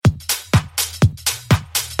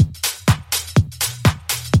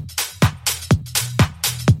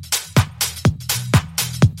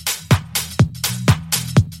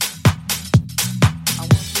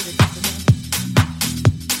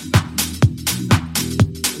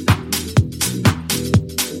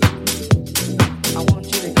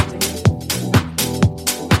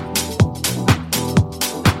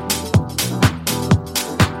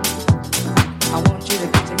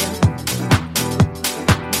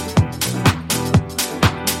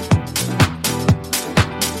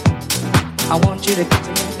I want you to get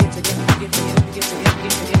together, get together, get together, get together,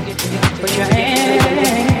 get together, get together. Put your hands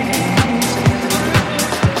together.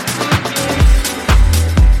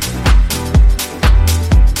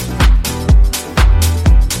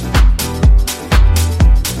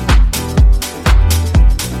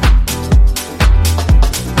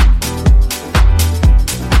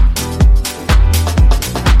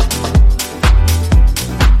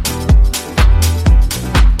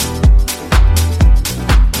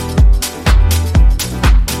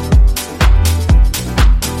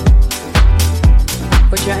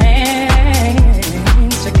 Put your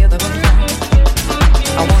hands together one time.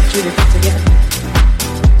 I want you to get together.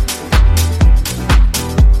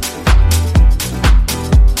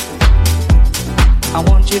 I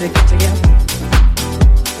want you to get together.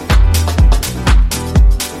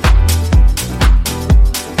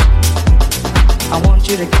 I want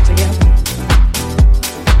you to get together.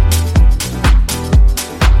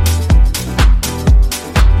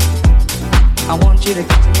 I want you to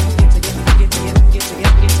get together, get together, get together, get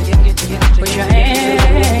together, get together, get together. Put your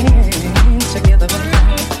hands together one time.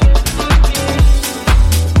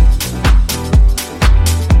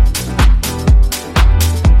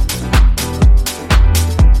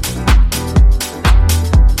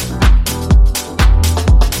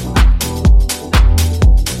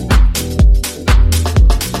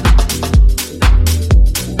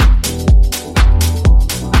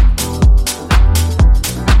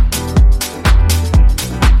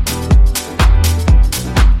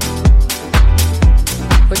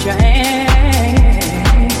 Put your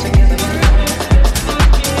hands together.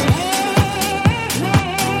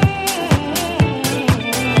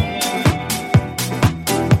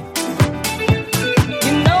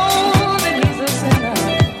 You know that he's a sinner.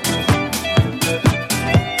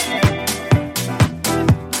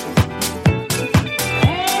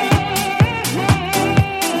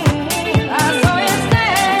 I saw you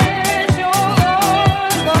stand, your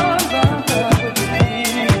Lord, would you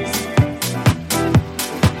please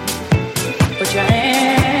put your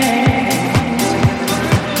hands together.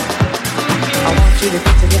 I want you to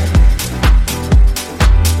get together.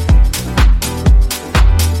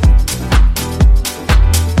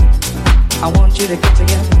 I want you to get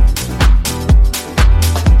together.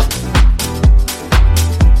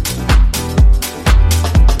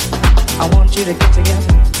 I want you to get together.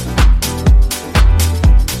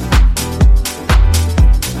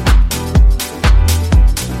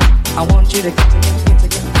 I want you to get together, get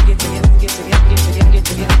together, get together, get together, get together, get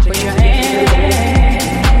together. Put your hands together.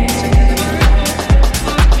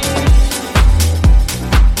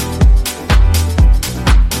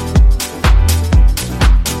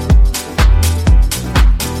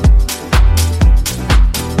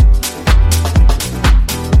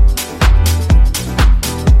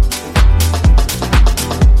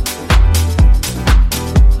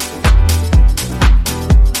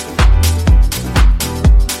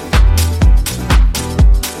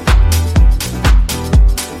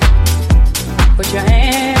 Put your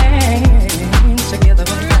hands together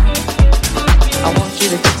one time. I want you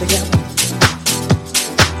to get together.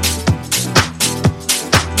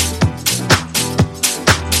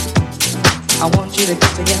 I want you to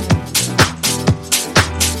get together.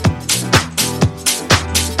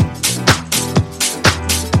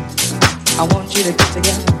 I want you to get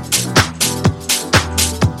together.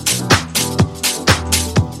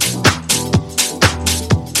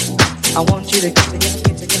 I want you to get together,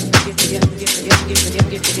 get together, get together, get together, get together,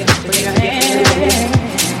 get together. Put your hands together.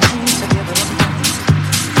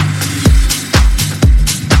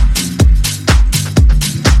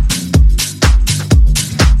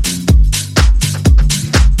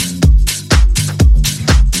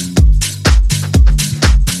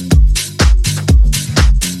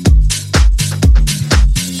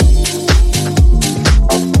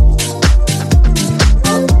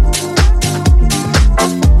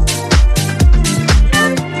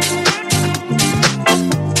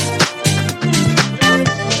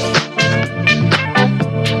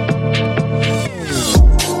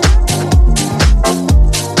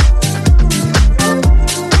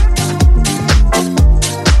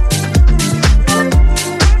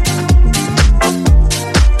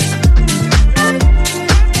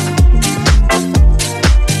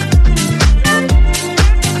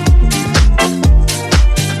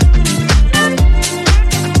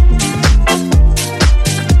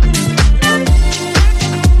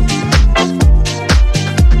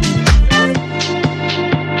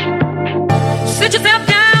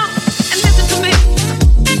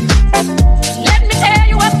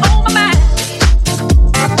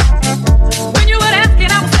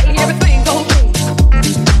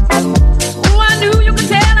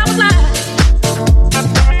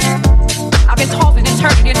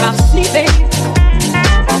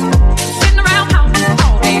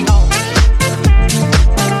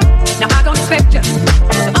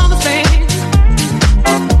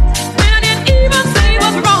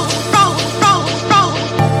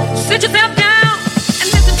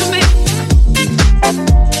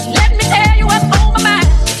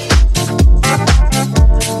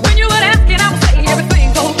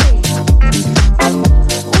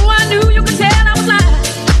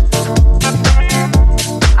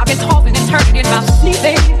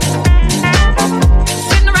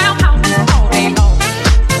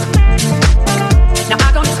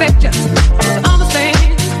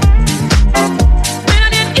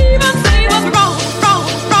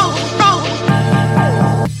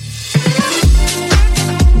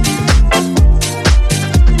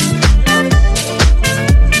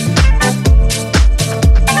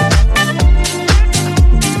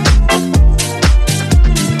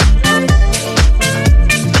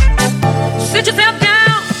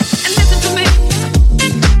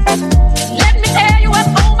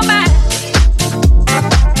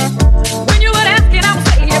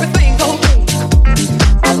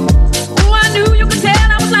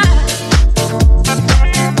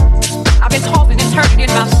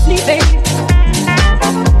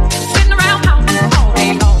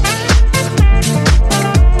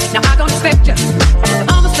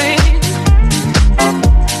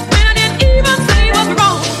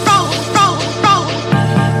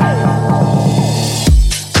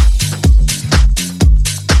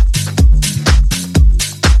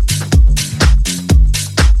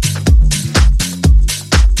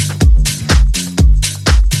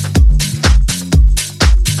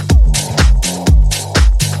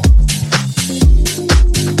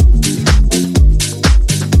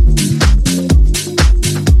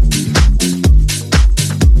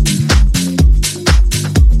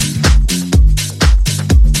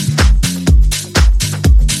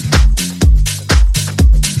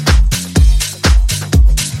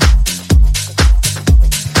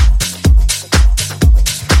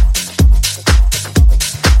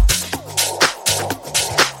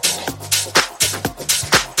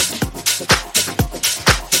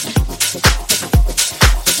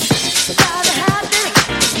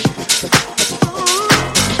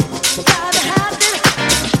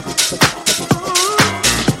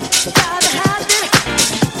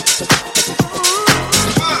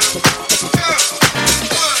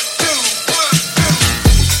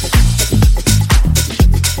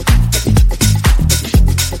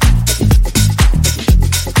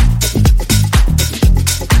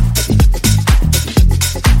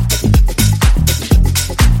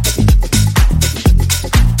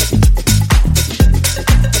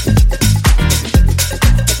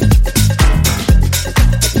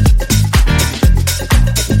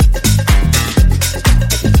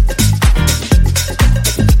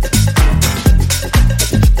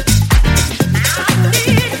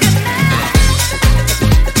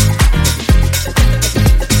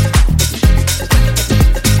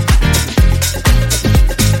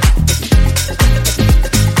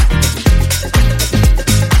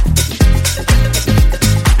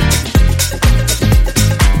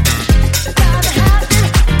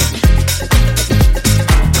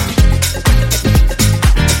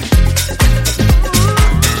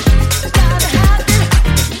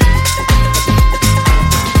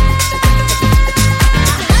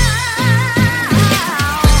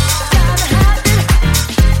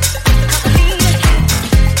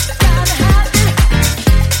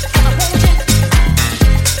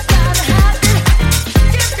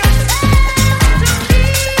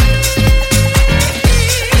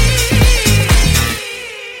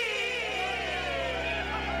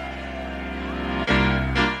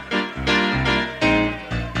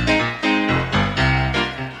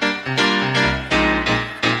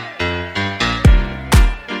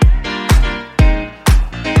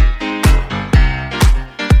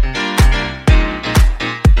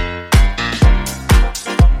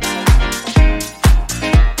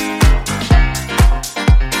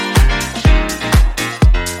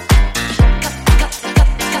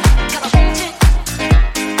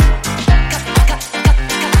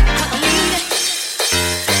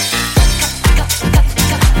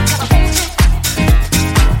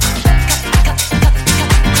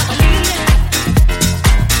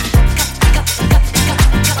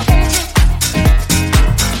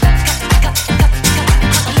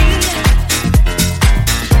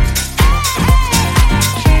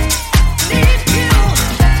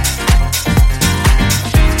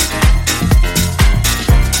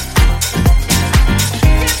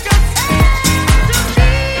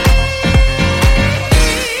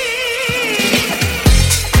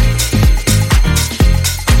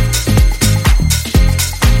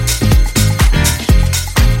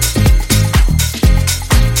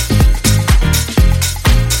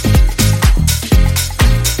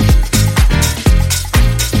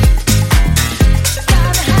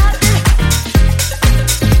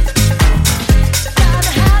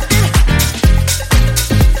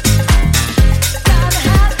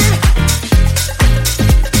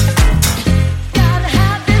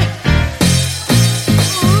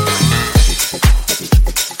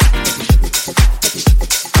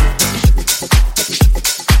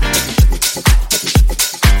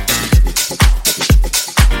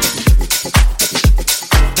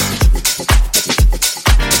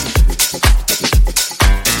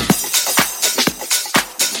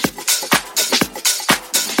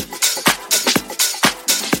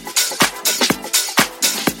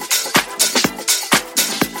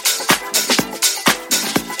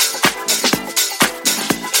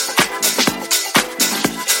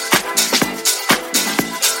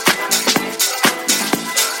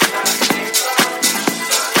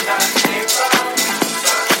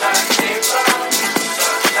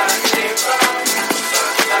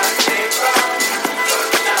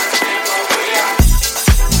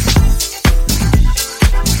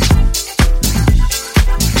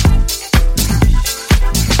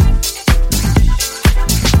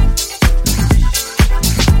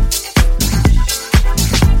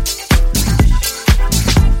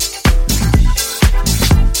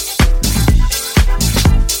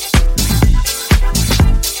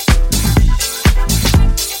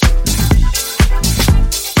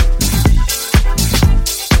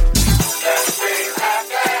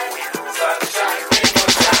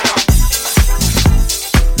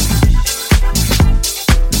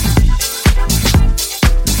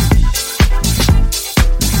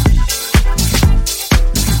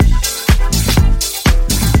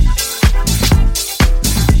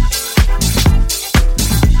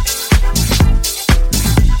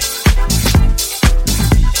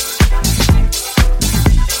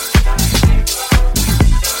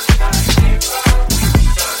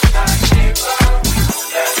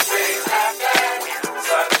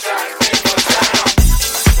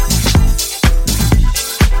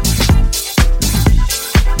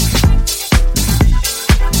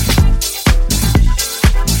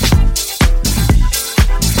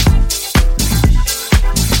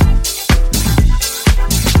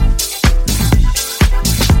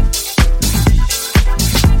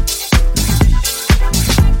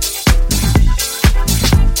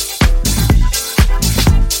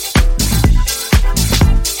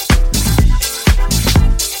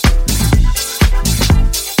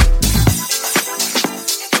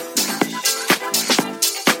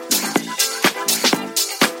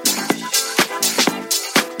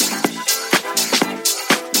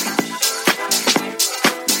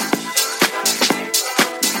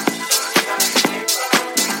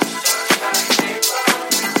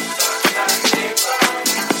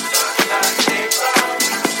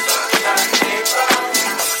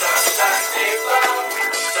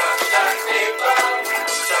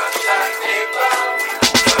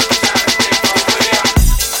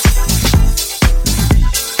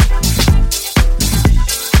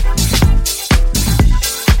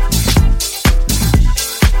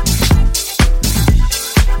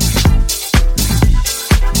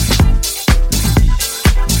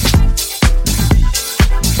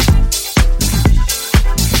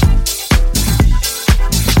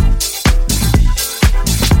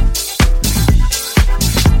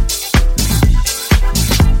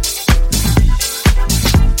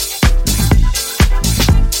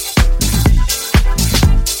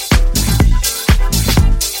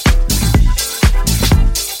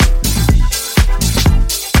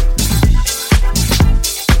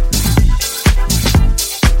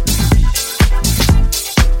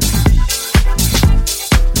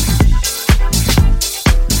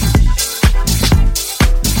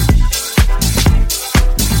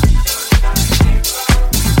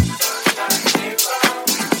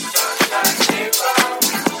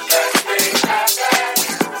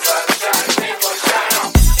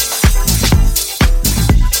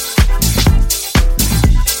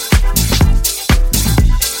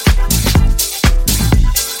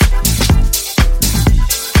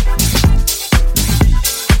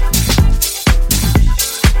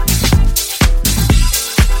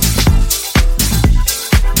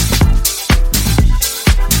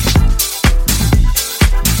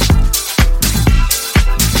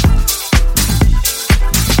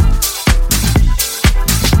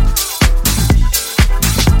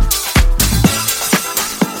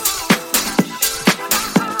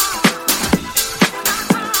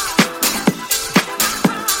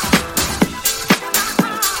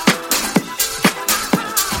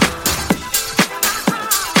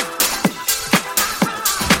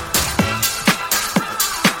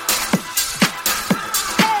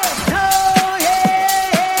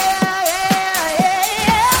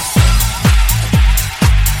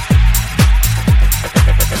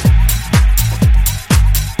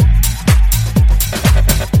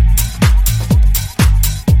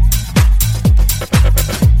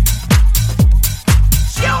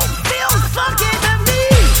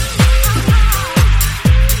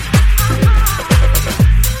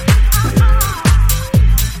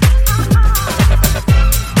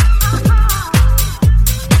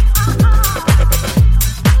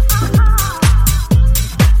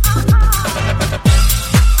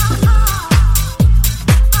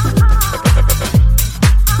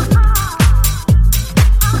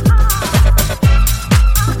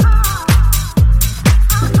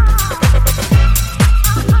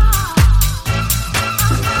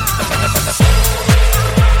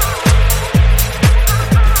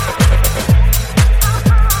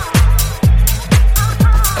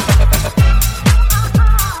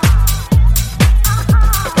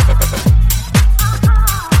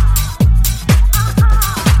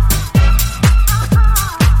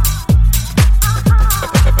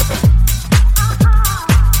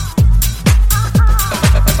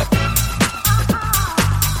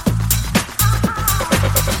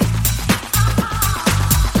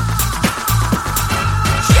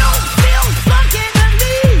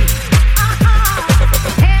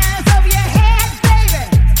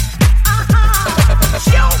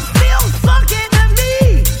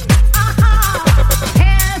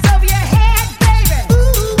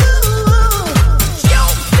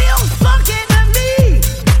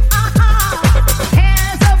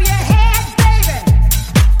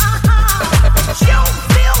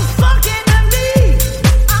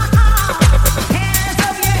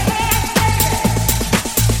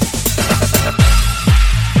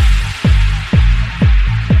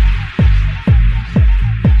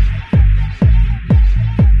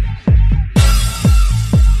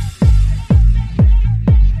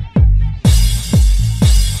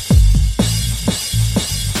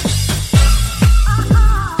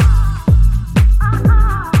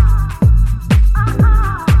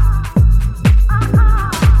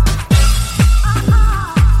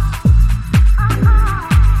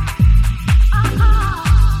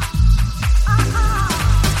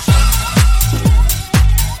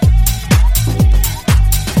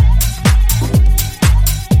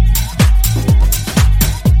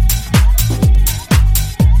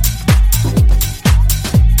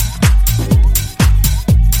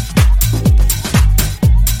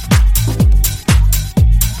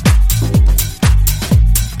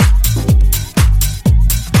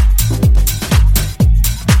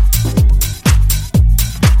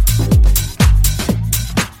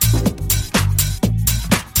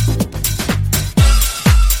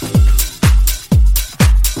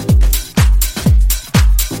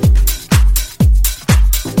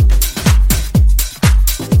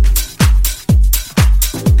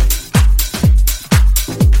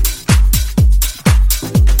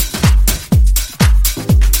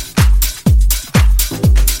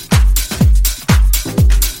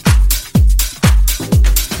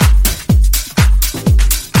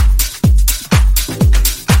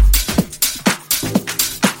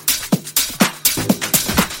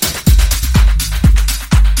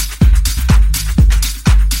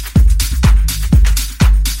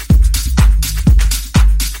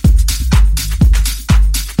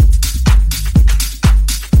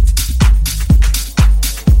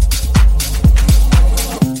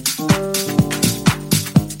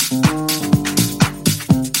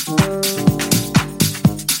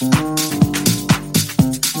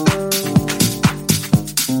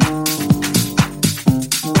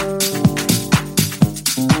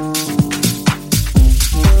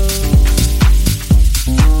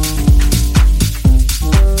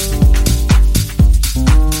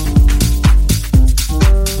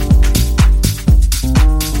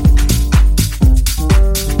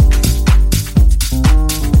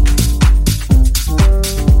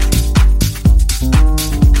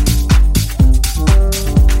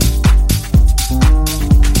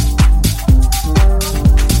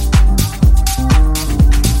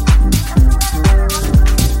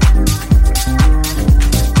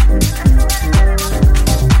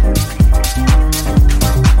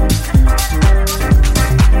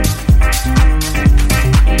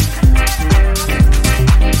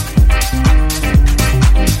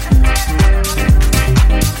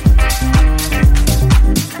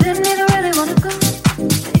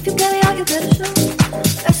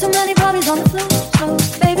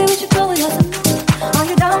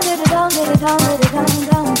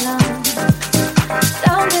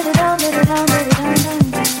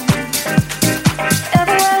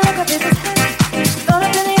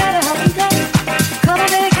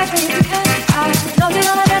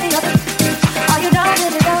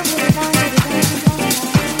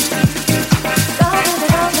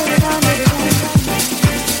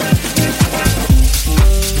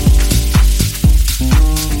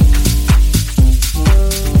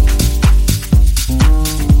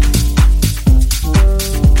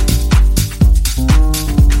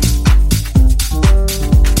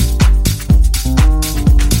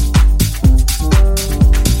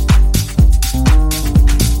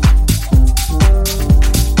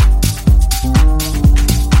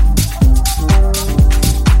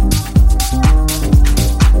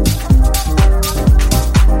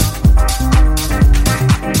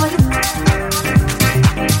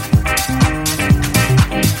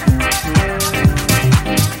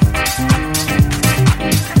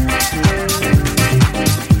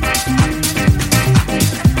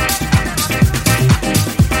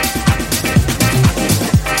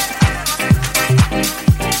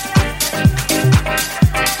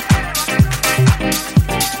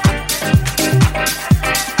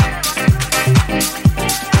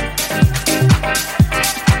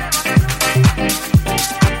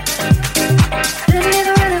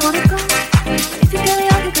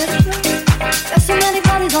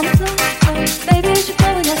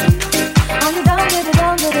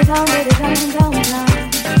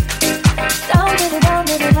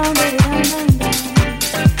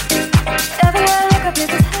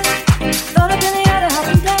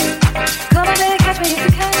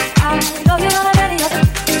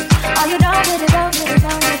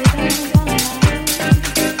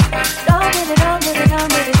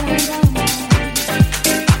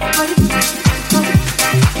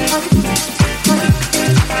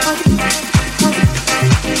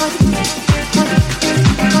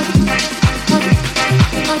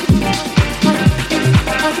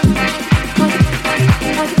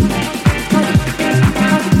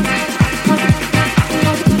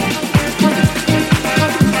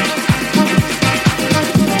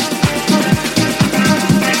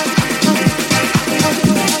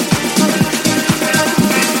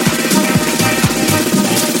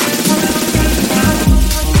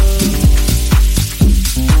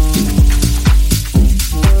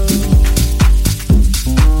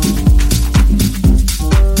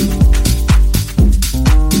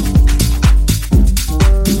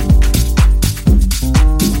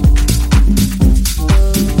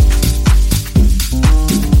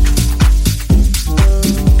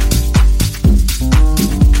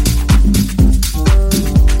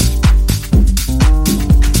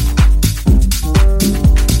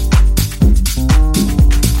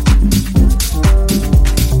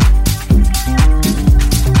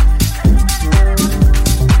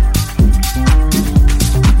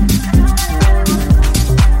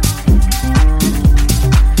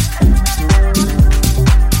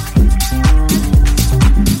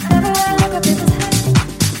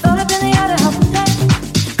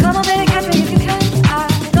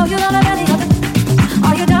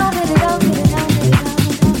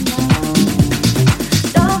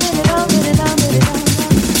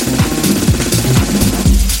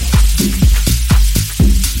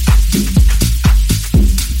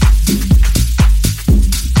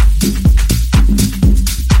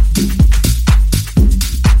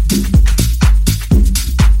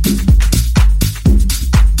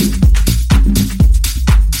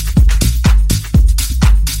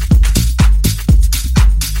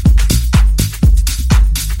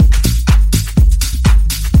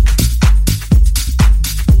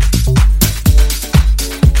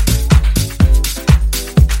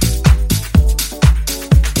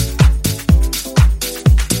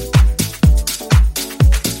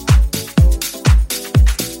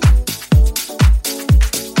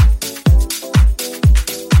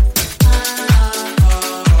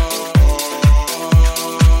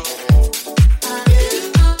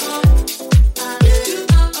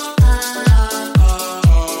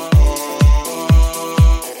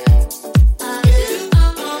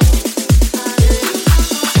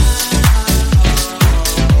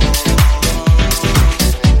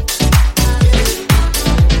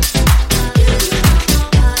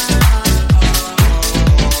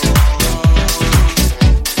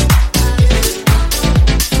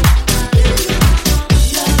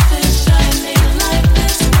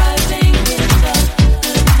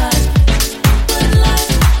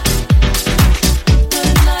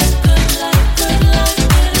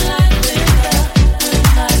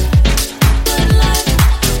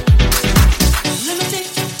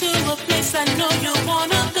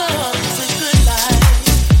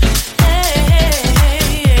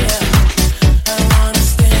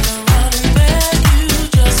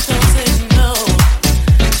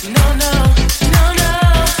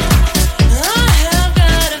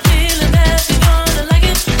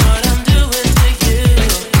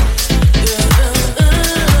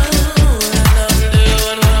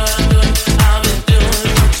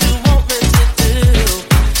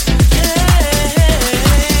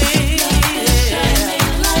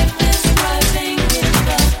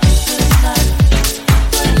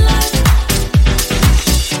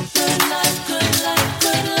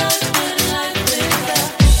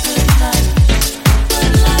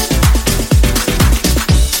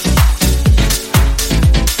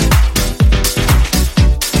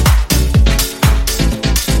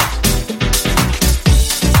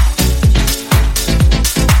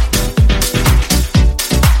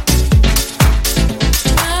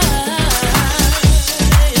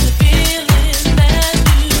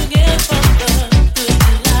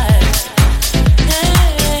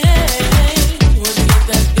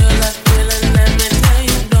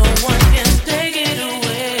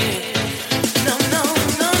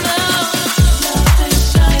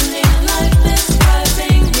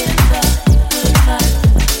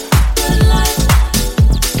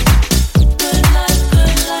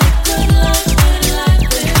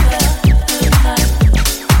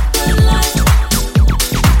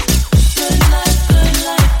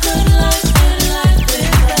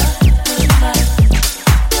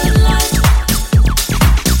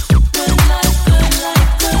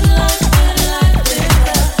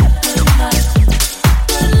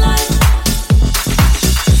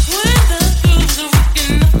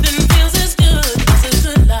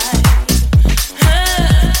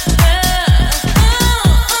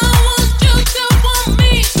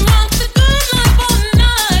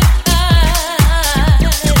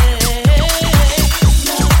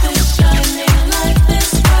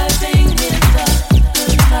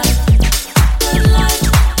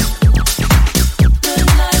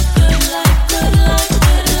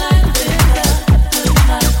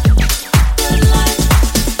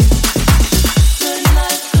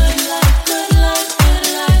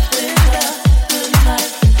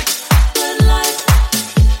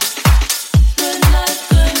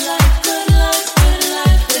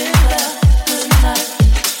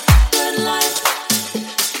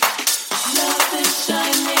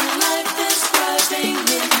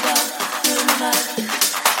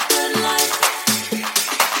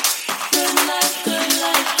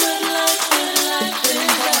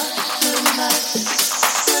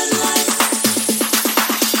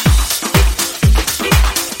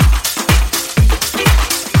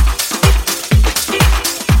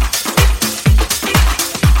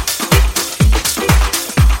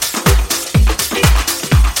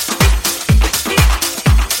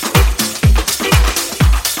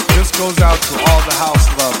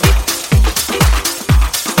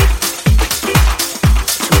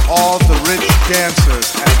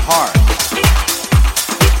 dancers at heart.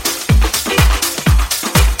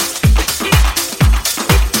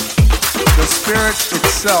 The Spirit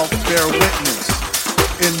itself bear witness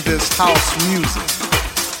in this house music.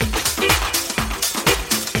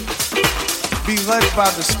 Be led by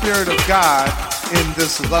the Spirit of God in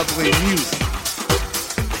this lovely music.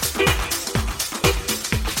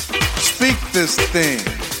 Speak this thing.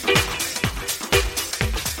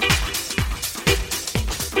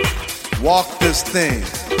 Walk this thing.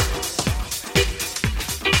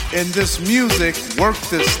 In this music, work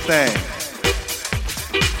this thing.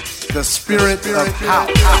 The spirit of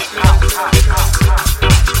house.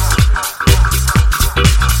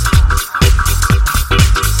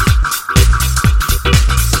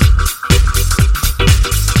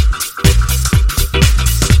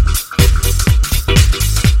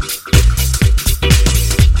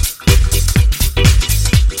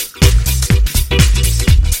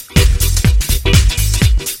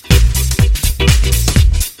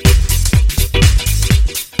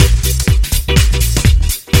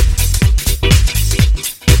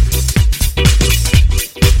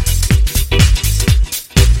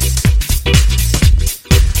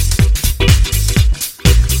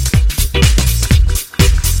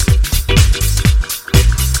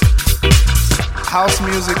 House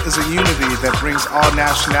music is a unity that brings all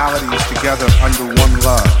nationalities together under one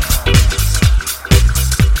love.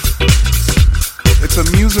 It's a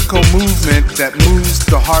musical movement that moves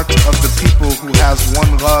the hearts of the people who has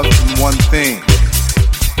one love and one thing.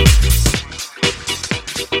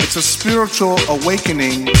 It's a spiritual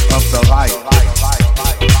awakening of the light.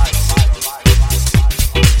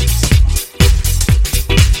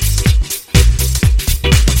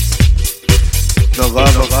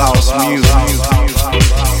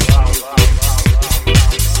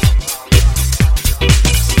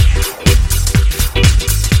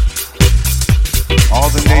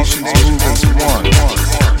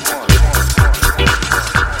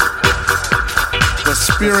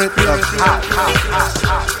 spirit of house.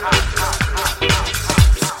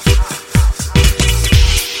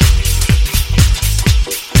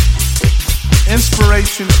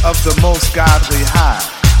 Inspiration of the most godly high.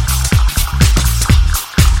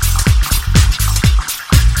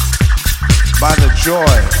 By the joy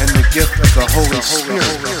and the gift of the Holy Spirit.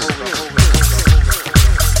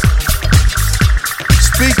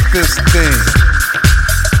 Speak this thing.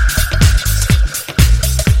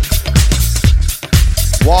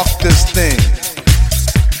 Walk this thing.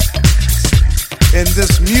 In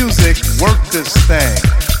this music, work this thing.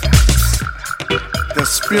 The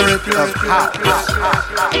spirit of house.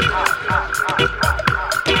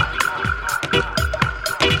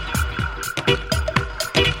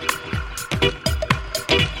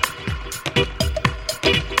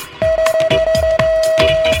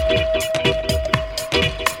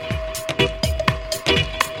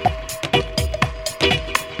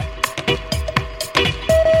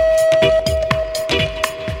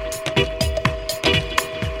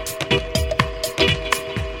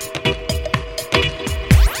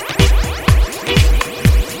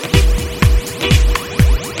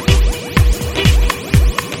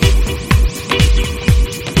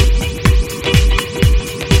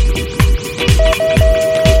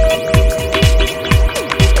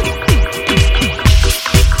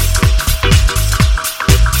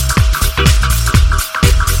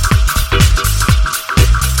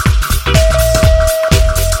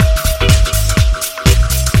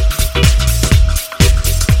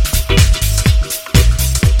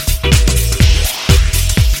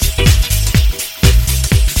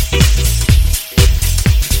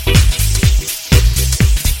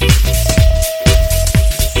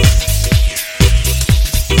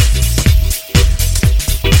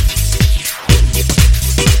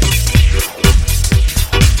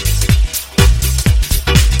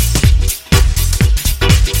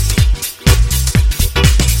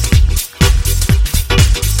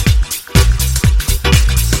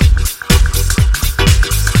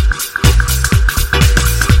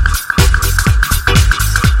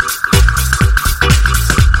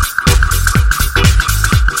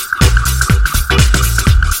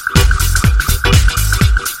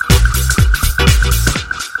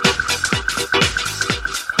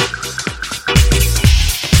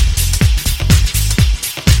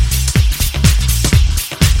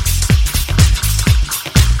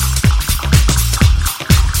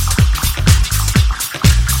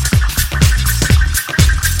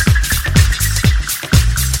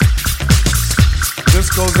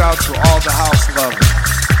 Out to all the house lovers,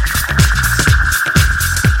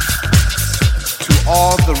 to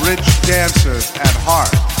all the rich dancers at heart.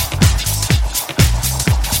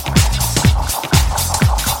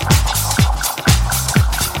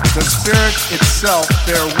 The spirit itself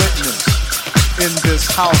bear witness in this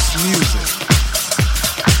house music.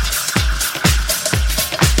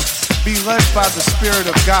 Be led by the Spirit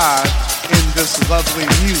of God in this lovely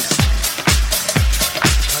music.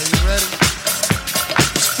 Are you ready?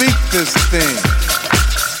 Speak this thing.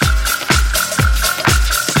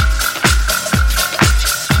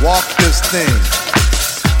 Walk this thing.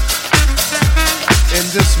 In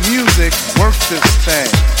this music, work this thing.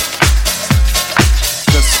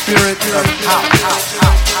 The spirit of house.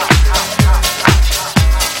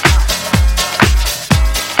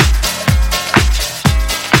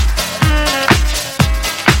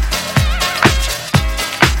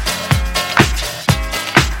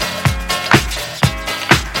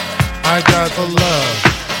 I got the love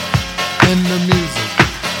in the music.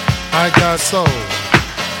 I got soul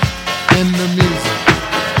in the music.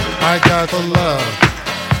 I got the love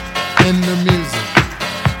in the music.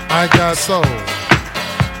 I got soul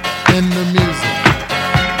in the music.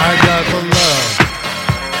 I got the love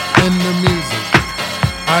in the music.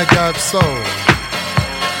 I got soul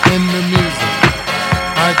in the music.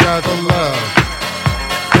 I got the love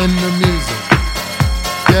in the music.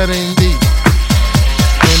 Getting deep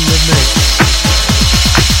in the mix.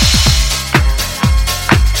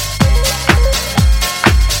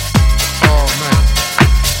 Oh man,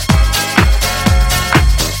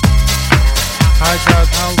 I got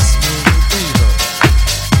house music fever.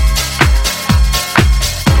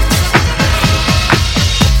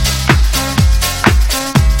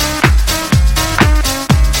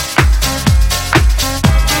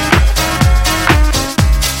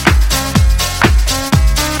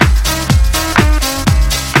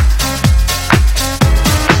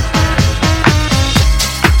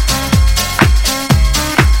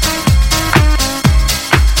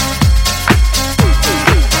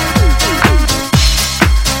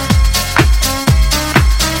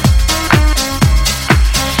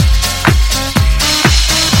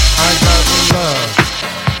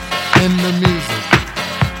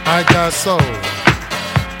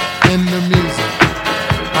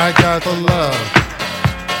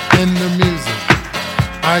 in the music.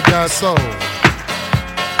 I got soul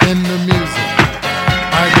in the music.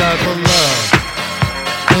 I got the love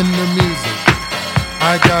in the music.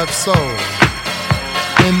 I got soul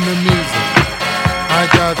in the music. I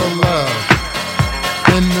got the love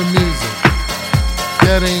in the music.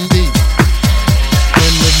 Getting deep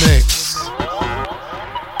in the mix.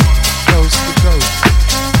 Coast to coast.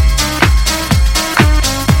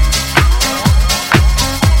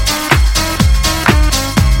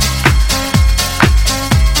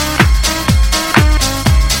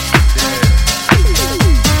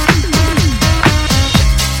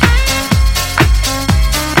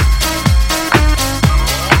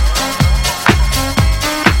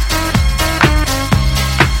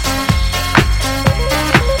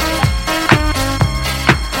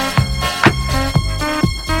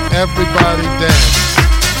 Everybody dance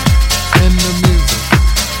in the music,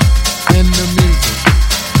 in the music,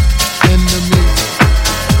 in the music,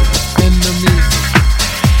 in the music,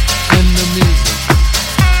 in the music,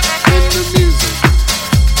 in the music,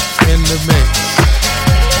 in the mix.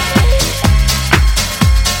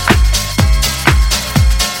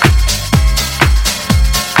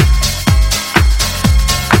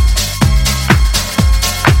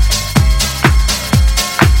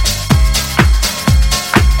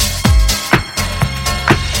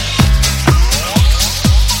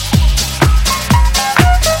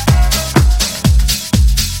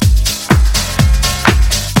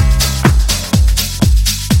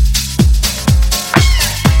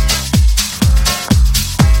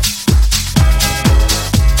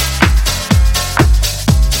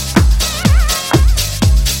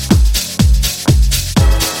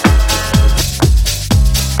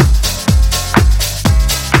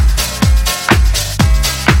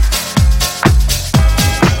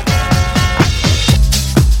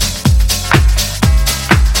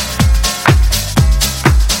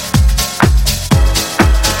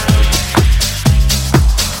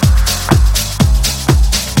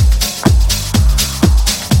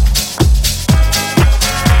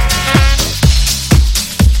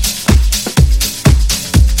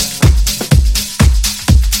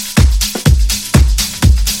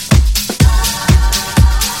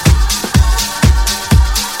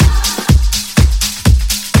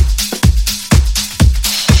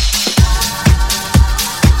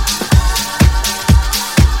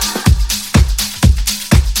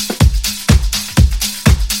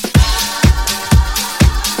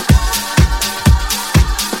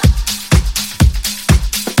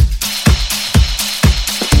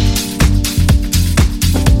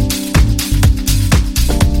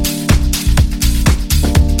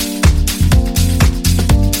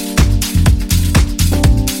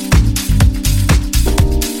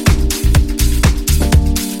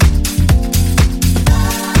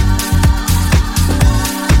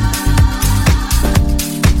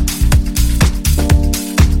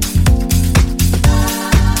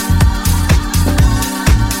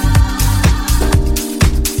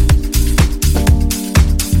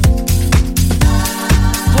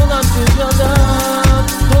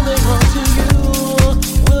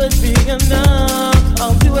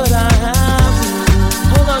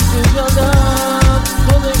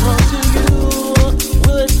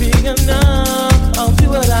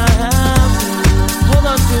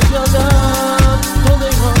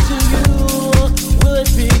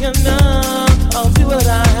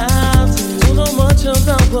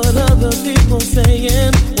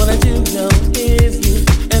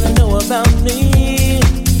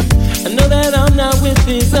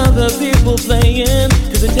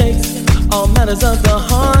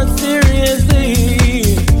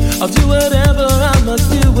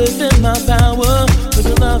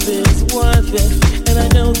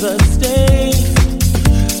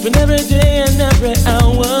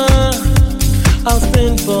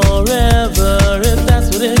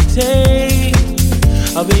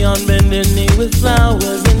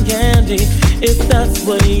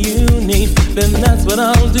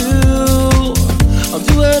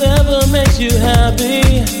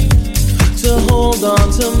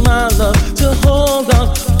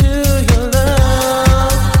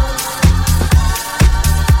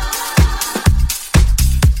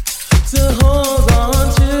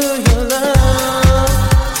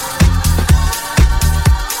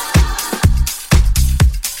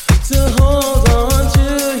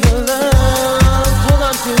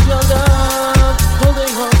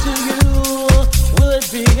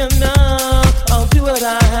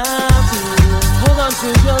 Hold on to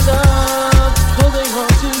your love, holding on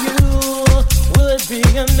to you. Will it be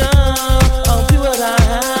enough?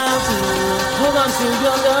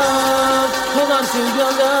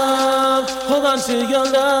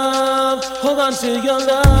 hold on to your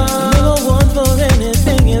love. Never want for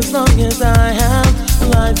anything as long as I have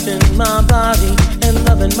life in my body and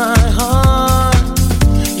love in my heart.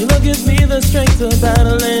 Your love gives me the strength to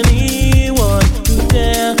battle anyone who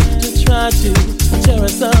dare to try to tear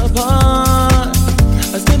us apart.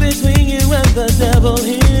 I stand between you and the devil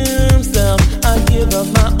himself. I give up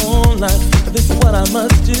my own life, but this is what I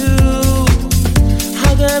must do.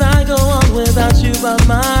 How could I go on without you by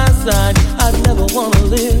my side? I'd never wanna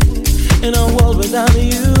live in a world without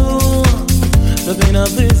you. The pain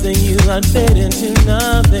of losing you, I'd fade into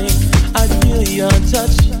nothing. I'd feel your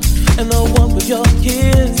touch and the warmth of your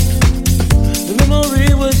kiss. The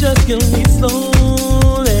memory would just kill me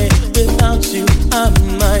slowly. Without you, I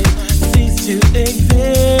might cease to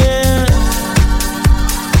exist.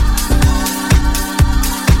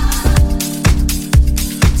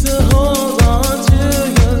 So hold on to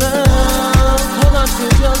your love, hold on to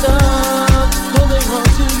your love, holding on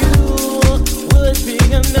to you. Will it be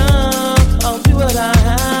enough? I'll do what I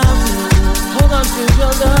have to. Hold on to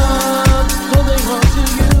your love, holding on to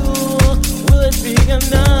you. Will it be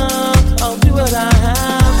enough? I'll do what I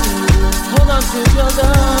have to. Hold on to your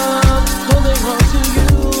love, holding on to you.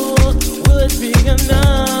 Will it be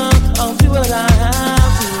enough? I'll do what I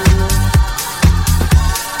have to.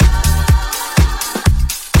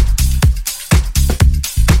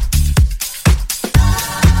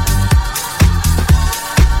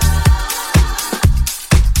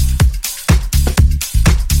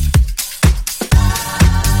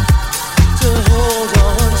 Hold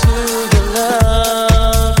on to your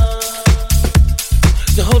love.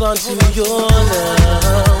 To hold on to your love.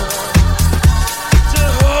 To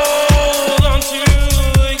hold on to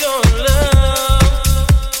your love.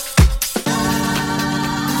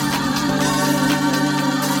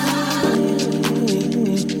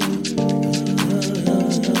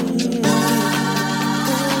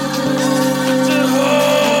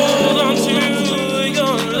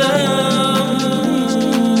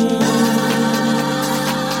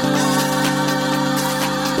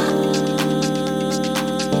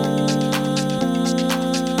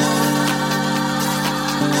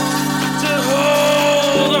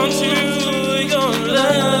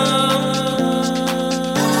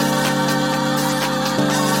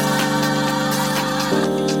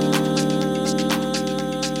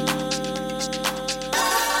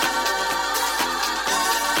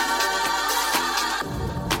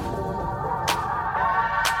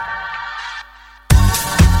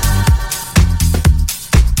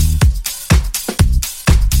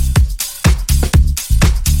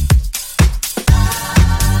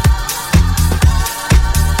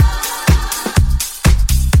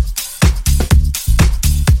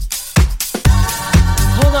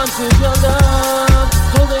 To your love,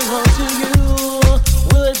 holding on to you.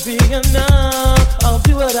 Will it be enough? I'll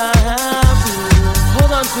do what I have to.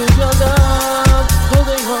 Hold on to your love,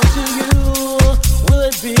 holding on to you. Will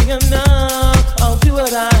it be enough? I'll do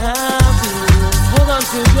what I have to. Hold on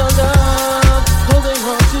to your love, holding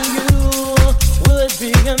on to you. Will it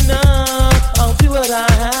be enough? I'll do what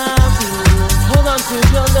I have to. Hold on to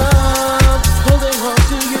your love, holding on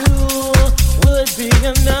to you. Will it be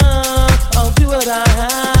enough? I'll do what I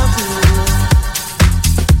have.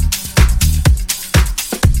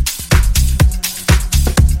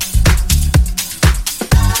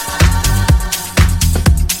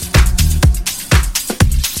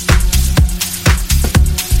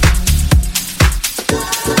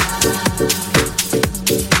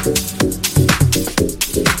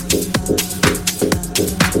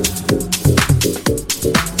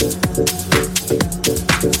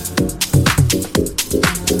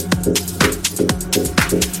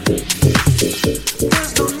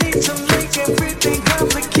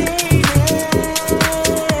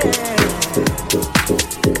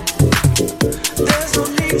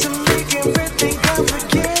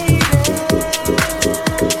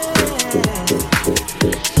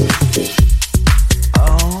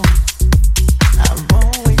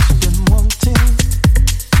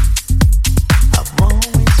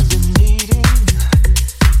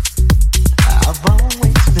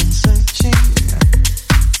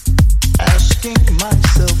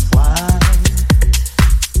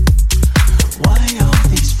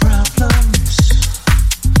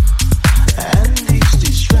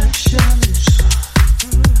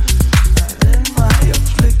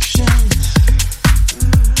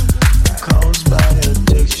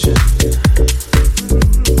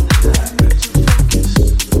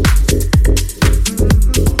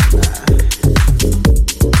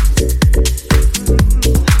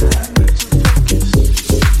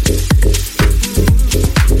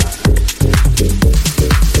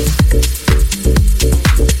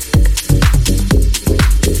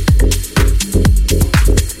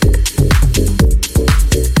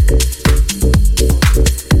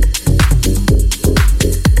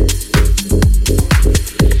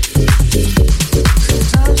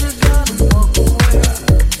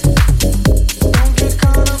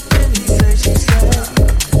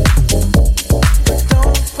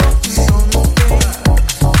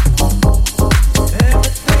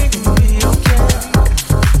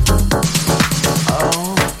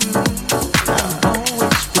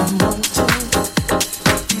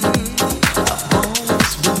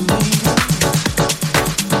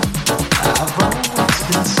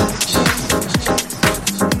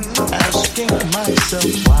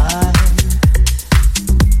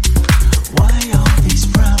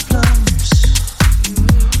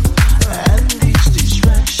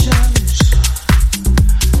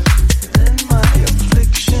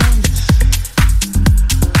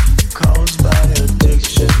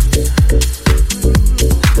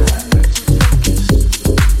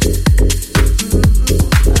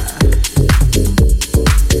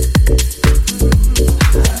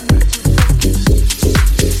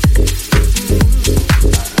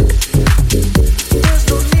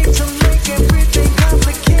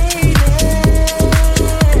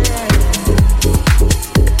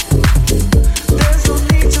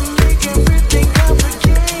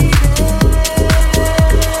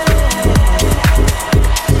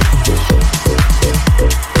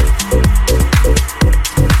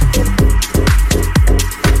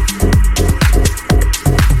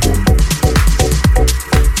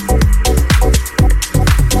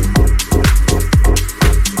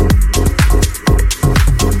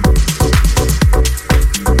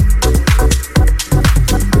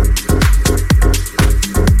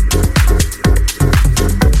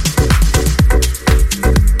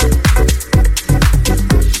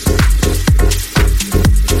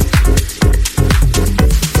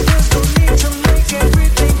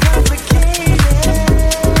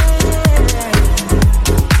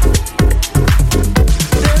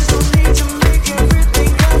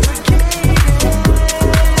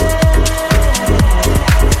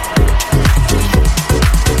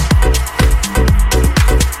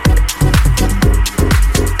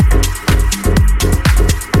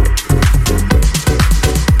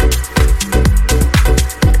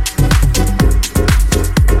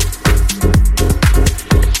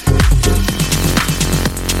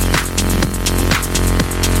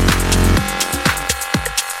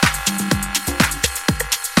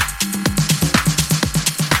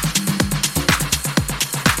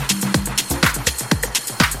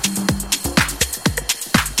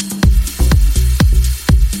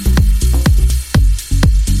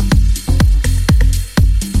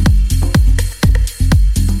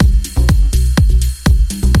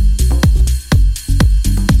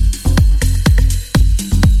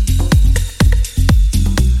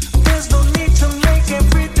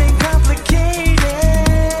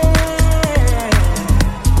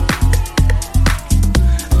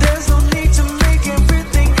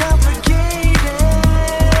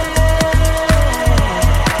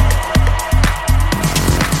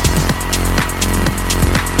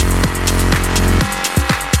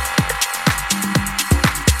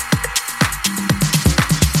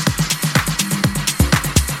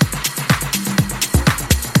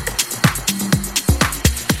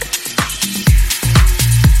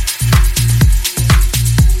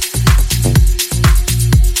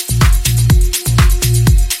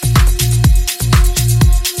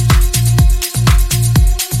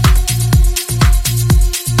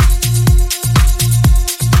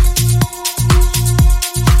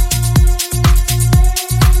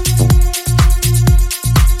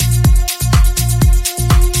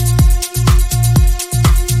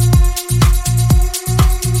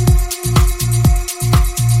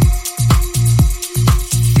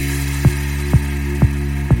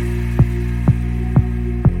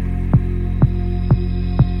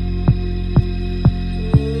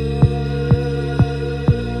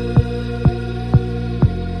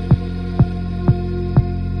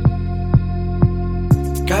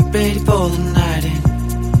 ready for the night in.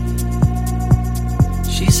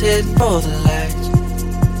 She's heading for the lights,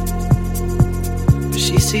 but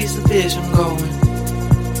she sees the vision going,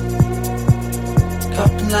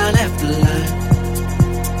 cupping line after line.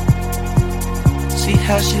 See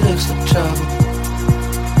how she looks like trouble,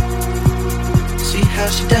 see how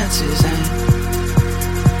she dances and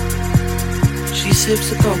she sips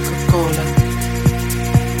the Coca-Cola.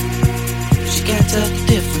 She can't tell the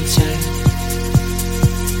difference yet.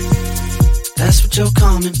 That's what you're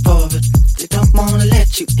coming for, but they don't wanna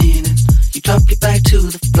let you in. And you drop your back to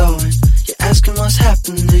the floor and you're asking what's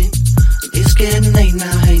happening. And it's getting late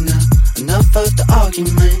now, hey now, enough of the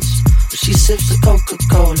arguments. But she sips the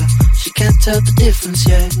Coca-Cola, she can't tell the difference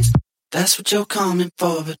yet. That's what you're coming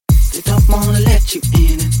for, but they don't wanna let you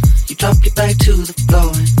in. And you drop your back to the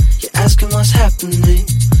floor and you're asking what's happening. And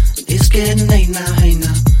it's getting late now, hey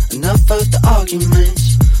now, enough of the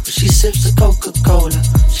arguments. But she sips the Coca-Cola,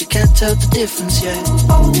 she can't tell the difference yet.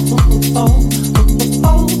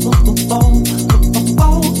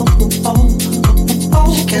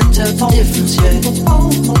 She can't tell the difference yet.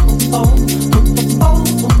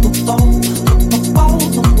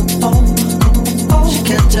 She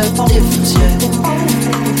can't tell the difference yet.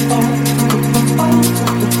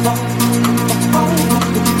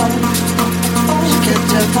 She can't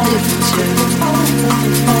tell the difference yet.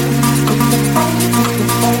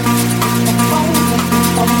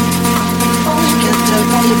 She can't tell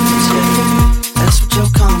the difference yet. That's what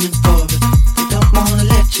you're coming for, but they don't wanna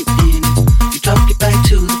let you in. You drop your back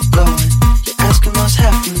to the floor and you're asking what's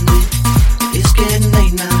happening. It's getting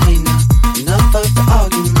late now, hey now, enough of the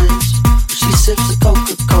arguments. But she sips the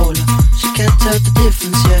Coca-Cola, she can't tell the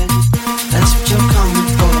difference yet. That's what you're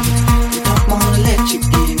coming for, but they don't wanna let you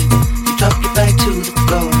in. You drop your back to the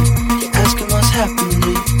floor and you're asking what's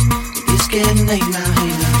happening. It's getting late now,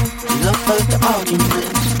 hey now, enough of the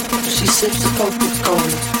arguments. But she sips the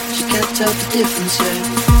Coca-Cola, she can't tell the difference yet.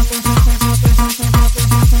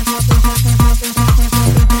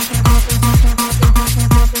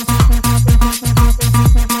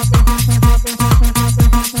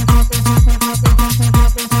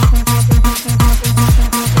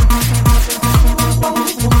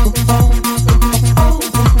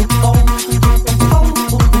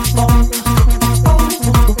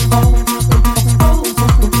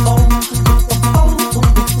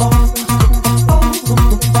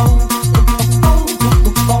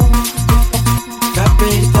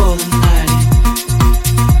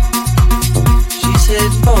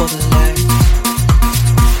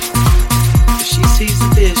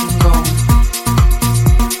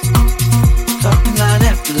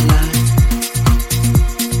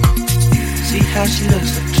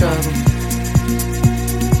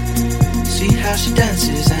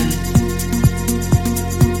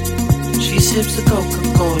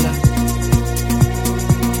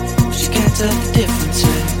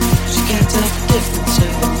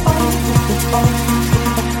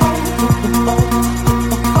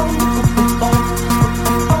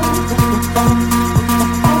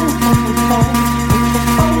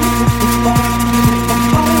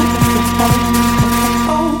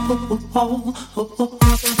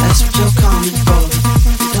 That's what you're coming for.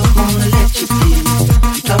 They don't wanna let you in.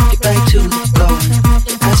 You drop your back to the floor and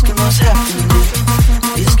you're asking what's happening.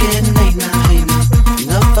 It's getting late now, hey now,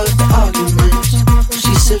 enough of the arguments.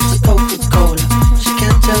 She sips the Coca-Cola, she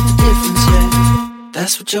can't tell the difference yet.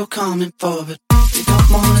 That's what you're coming for, but they don't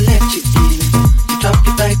wanna let you in. You drop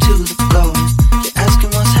your back to the floor and you're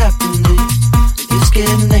asking what's happening. It's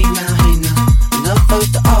getting late now, hey now, enough of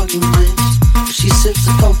the arguments. She sips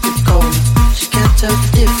the Coca-Cola, she can't tell the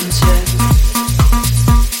difference yet.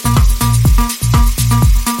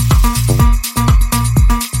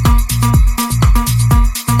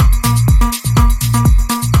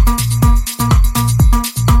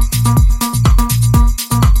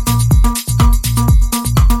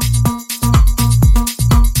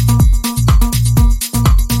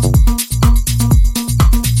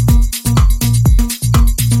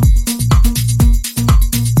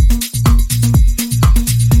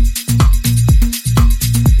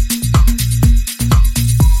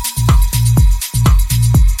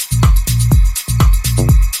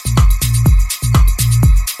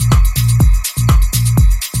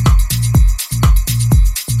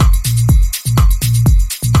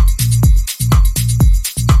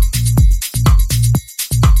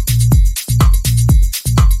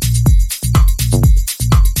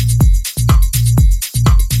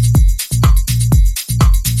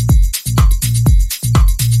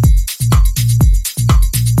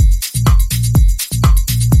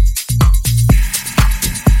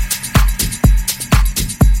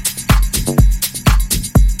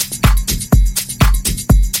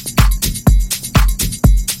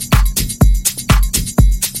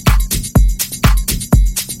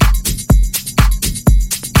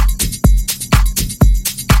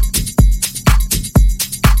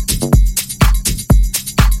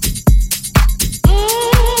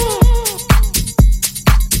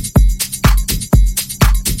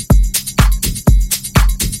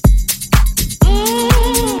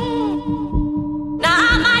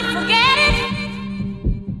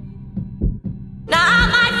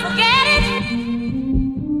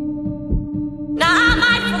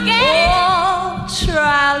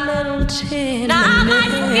 little tenderness. Now I might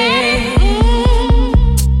forget it.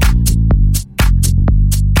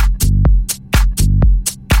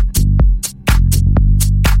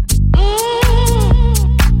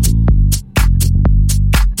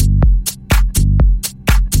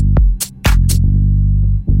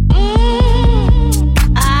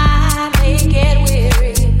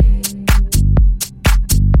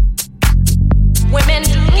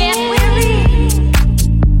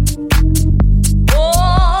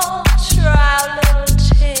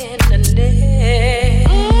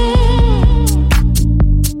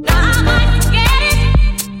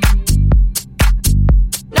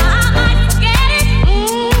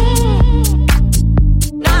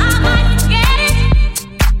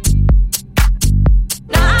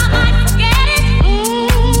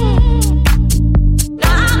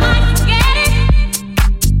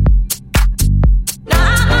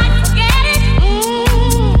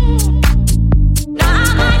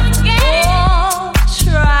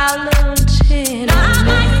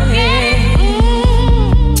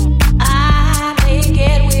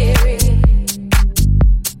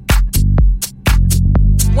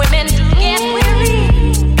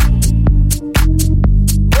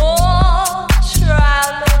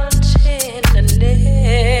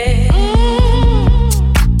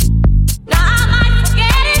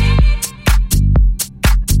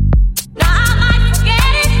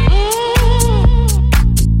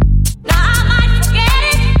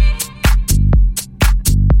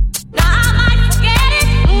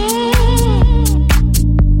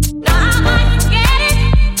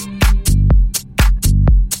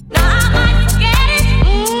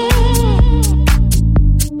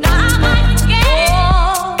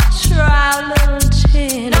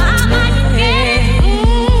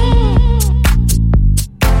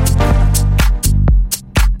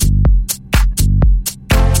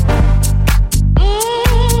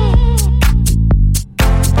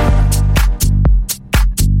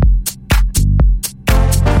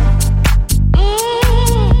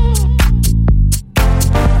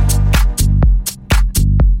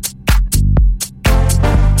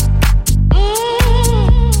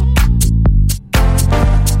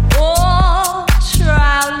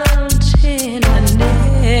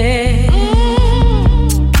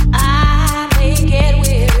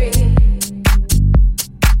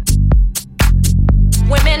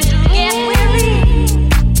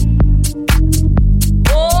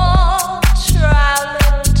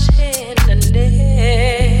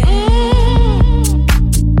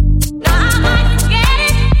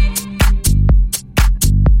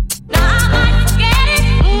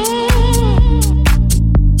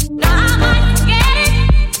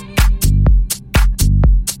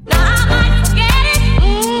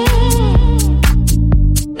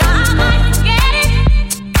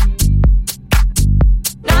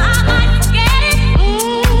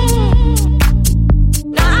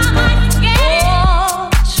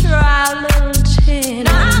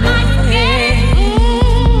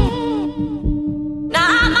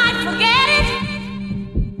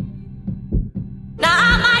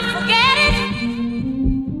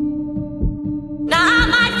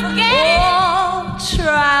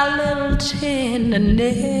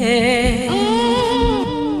 Tenderness.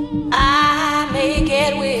 I may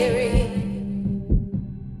get weary.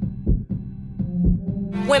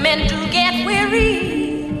 Women do get weary.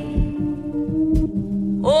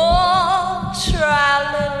 Oh, try a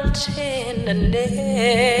little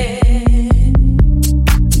tenderness.